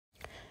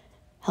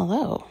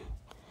Hello.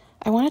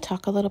 I want to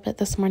talk a little bit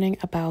this morning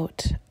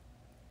about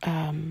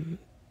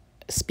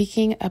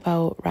speaking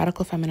about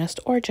radical feminist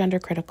or gender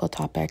critical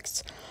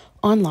topics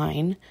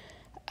online,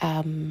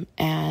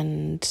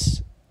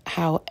 and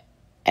how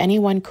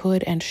anyone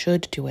could and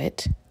should do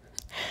it.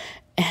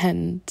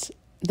 And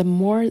the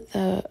more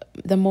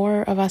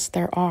of us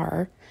there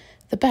are,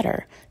 the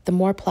better. The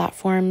more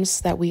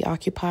platforms that we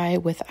occupy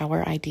with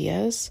our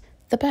ideas,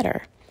 the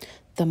better.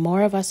 The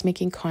more of us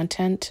making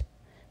content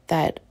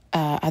that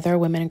other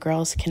women and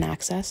girls can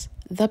access,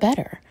 the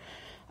better.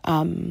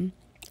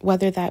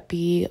 Whether that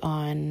be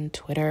on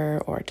Twitter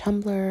or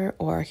Tumblr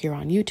or here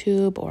on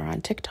YouTube or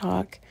on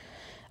TikTok,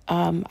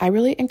 I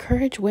really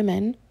encourage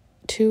women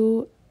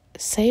to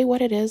say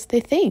what it is they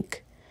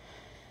think.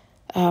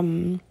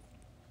 Not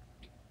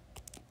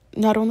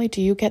only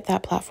do you get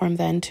that platform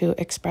then to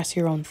express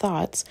your own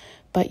thoughts,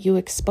 but you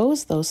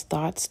expose those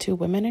thoughts to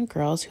women and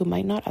girls who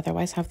might not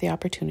otherwise have the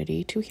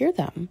opportunity to hear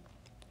them.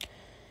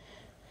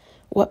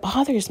 What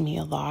bothers me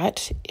a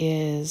lot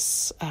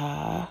is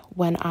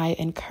when I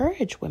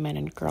encourage women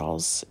and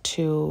girls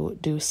to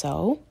do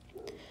so,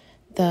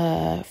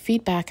 the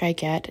feedback I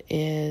get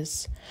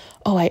is,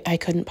 oh, I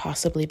couldn't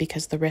possibly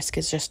because the risk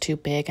is just too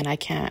big and I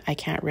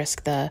can't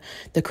risk the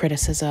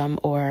criticism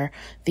or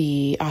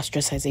the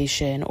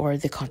ostracization or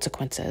the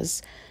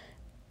consequences.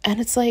 And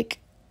it's like,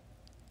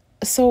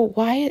 so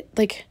why,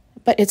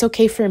 but it's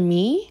okay for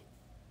me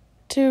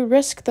to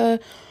risk the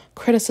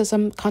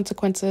criticism,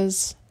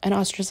 consequences, and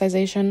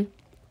ostracization.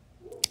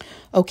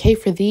 Okay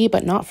for thee,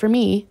 but not for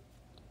me.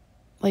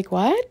 Like,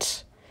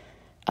 what?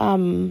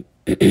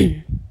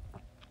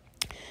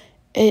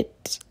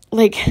 It,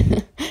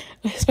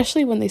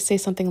 especially when they say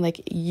something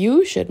like,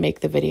 you should make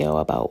the video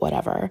about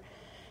whatever.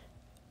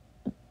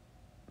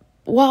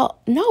 Well,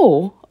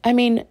 no. I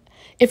mean,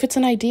 if it's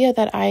an idea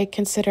that I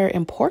consider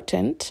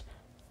important,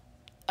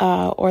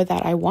 or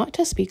that I want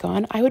to speak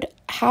on, I would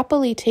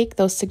happily take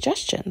those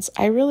suggestions.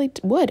 I really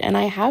would. And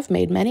I have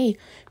made many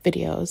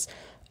videos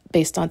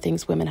based on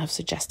things women have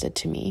suggested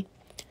to me.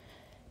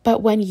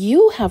 But when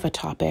you have a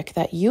topic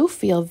that you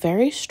feel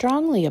very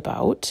strongly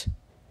about,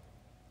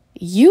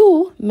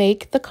 you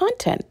make the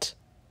content.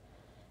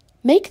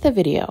 Make the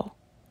video.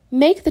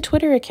 Make the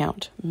Twitter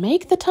account.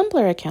 Make the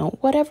Tumblr account,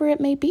 whatever it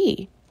may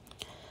be.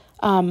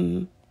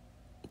 The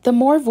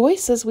more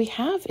voices we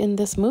have in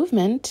this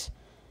movement,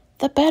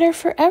 the better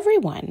for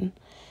everyone.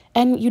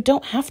 And you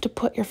don't have to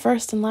put your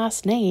first and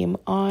last name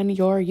on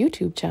your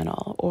YouTube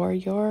channel or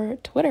your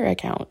Twitter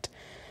account.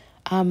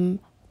 My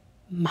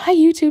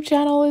YouTube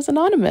channel is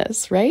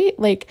anonymous, right?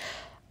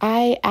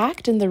 I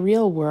act in the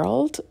real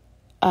world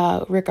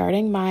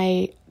regarding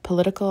my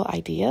political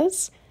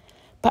ideas,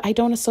 but I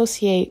don't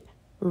associate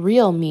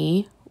real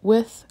me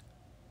with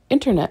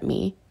internet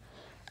me.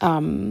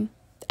 And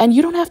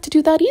you don't have to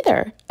do that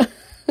either.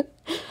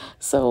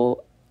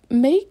 So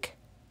make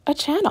a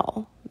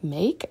channel,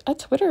 make a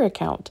Twitter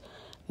account,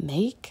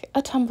 make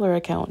a Tumblr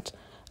account,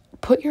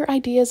 put your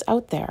ideas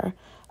out there.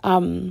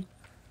 I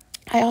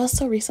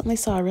also recently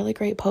saw a really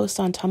great post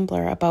on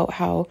Tumblr about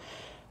how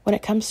when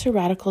it comes to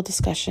radical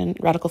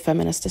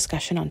feminist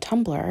discussion on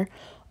Tumblr,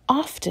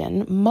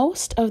 often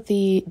most of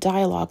the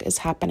dialogue is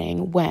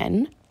happening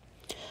when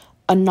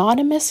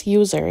anonymous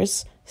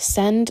users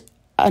send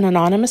an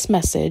anonymous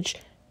message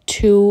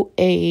to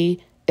a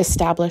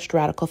established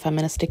radical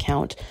feminist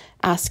account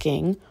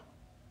asking,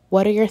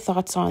 what are your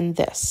thoughts on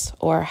this?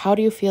 Or how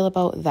do you feel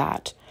about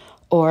that?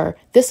 Or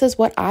this is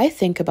what I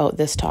think about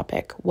this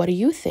topic. What do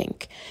you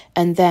think?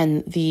 And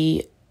then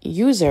the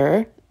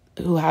user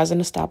who has an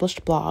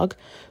established blog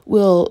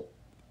will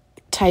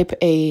type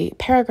a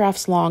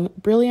paragraphs long,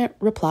 brilliant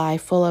reply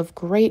full of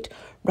great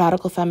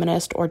radical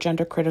feminist or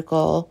gender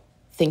critical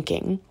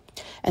thinking.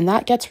 And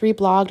that gets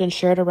reblogged and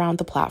shared around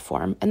the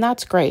platform. And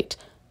that's great.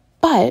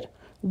 But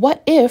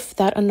what if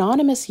that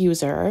anonymous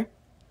user,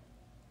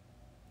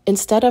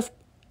 instead of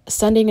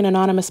sending an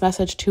anonymous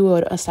message to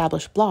an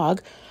established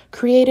blog,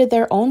 created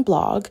their own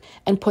blog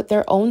and put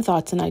their own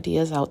thoughts and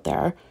ideas out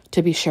there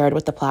to be shared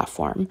with the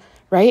platform,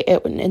 right?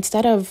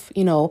 Instead of,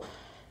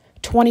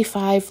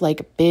 25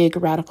 big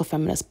radical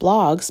feminist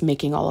blogs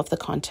making all of the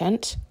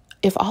content,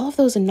 if all of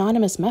those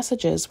anonymous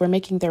messages were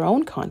making their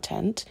own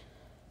content,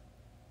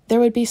 there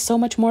would be so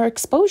much more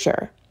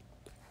exposure.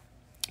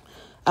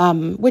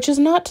 Which is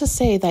not to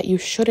say that you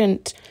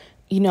shouldn't,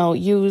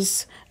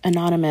 use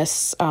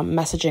anonymous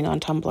messaging on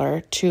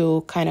Tumblr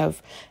to kind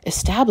of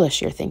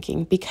establish your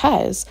thinking,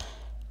 because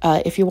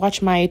if you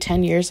watch my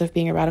 10 years of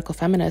being a radical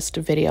feminist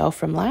video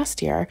from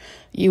last year,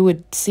 you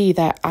would see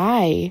that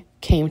I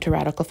came to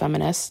radical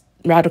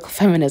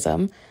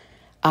feminism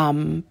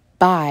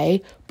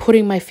by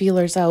putting my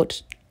feelers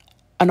out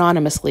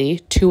anonymously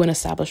to an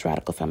established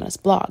radical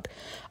feminist blog.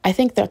 I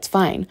think that's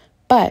fine.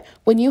 But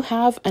when you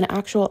have an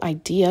actual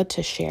idea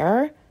to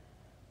share,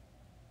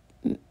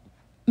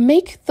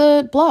 make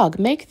the blog,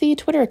 make the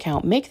Twitter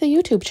account, make the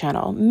YouTube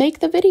channel, make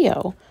the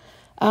video.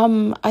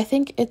 I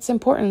think it's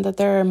important that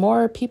there are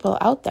more people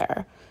out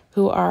there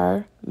who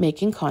are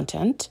making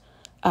content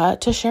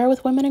to share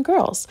with women and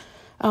girls,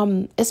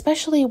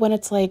 especially when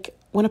it's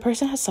when a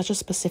person has such a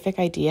specific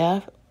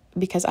idea,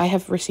 because I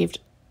have received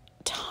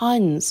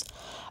tons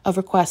of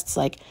requests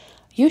like,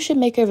 you should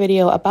make a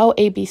video about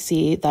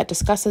ABC that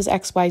discusses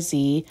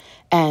XYZ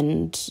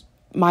and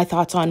my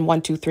thoughts on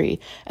 1, 2, 3.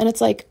 And it's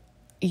like,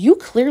 you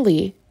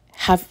clearly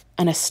have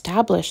an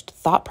established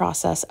thought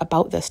process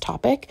about this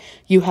topic.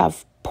 You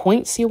have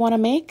points you want to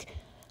make.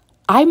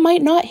 I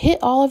might not hit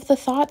all of the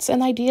thoughts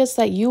and ideas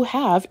that you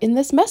have in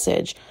this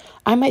message.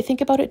 I might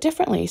think about it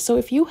differently. So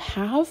if you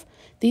have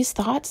these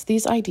thoughts,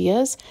 these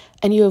ideas,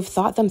 and you have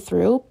thought them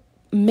through,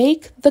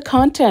 make the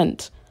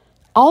content.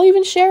 I'll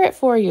even share it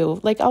for you.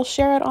 Like, I'll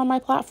share it on my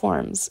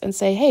platforms and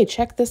say, hey,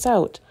 check this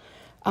out.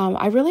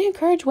 I really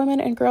encourage women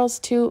and girls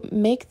to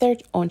make their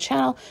own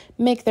channel,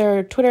 make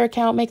their Twitter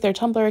account, make their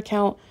Tumblr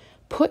account,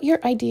 put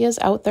your ideas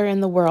out there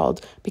in the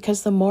world,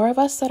 because the more of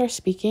us that are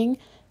speaking,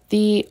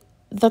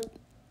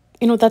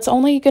 that's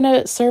only going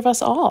to serve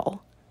us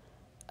all.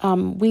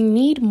 We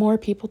need more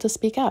people to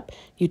speak up.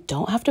 You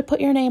don't have to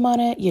put your name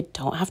on it. You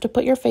don't have to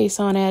put your face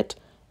on it.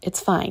 It's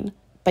fine.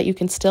 But you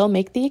can still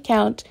make the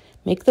account,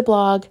 make the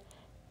blog,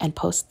 and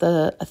post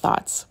the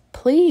thoughts.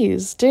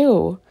 Please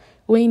do.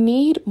 We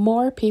need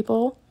more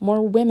people,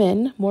 more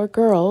women, more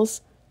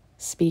girls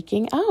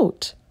speaking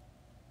out.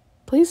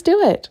 Please do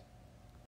it.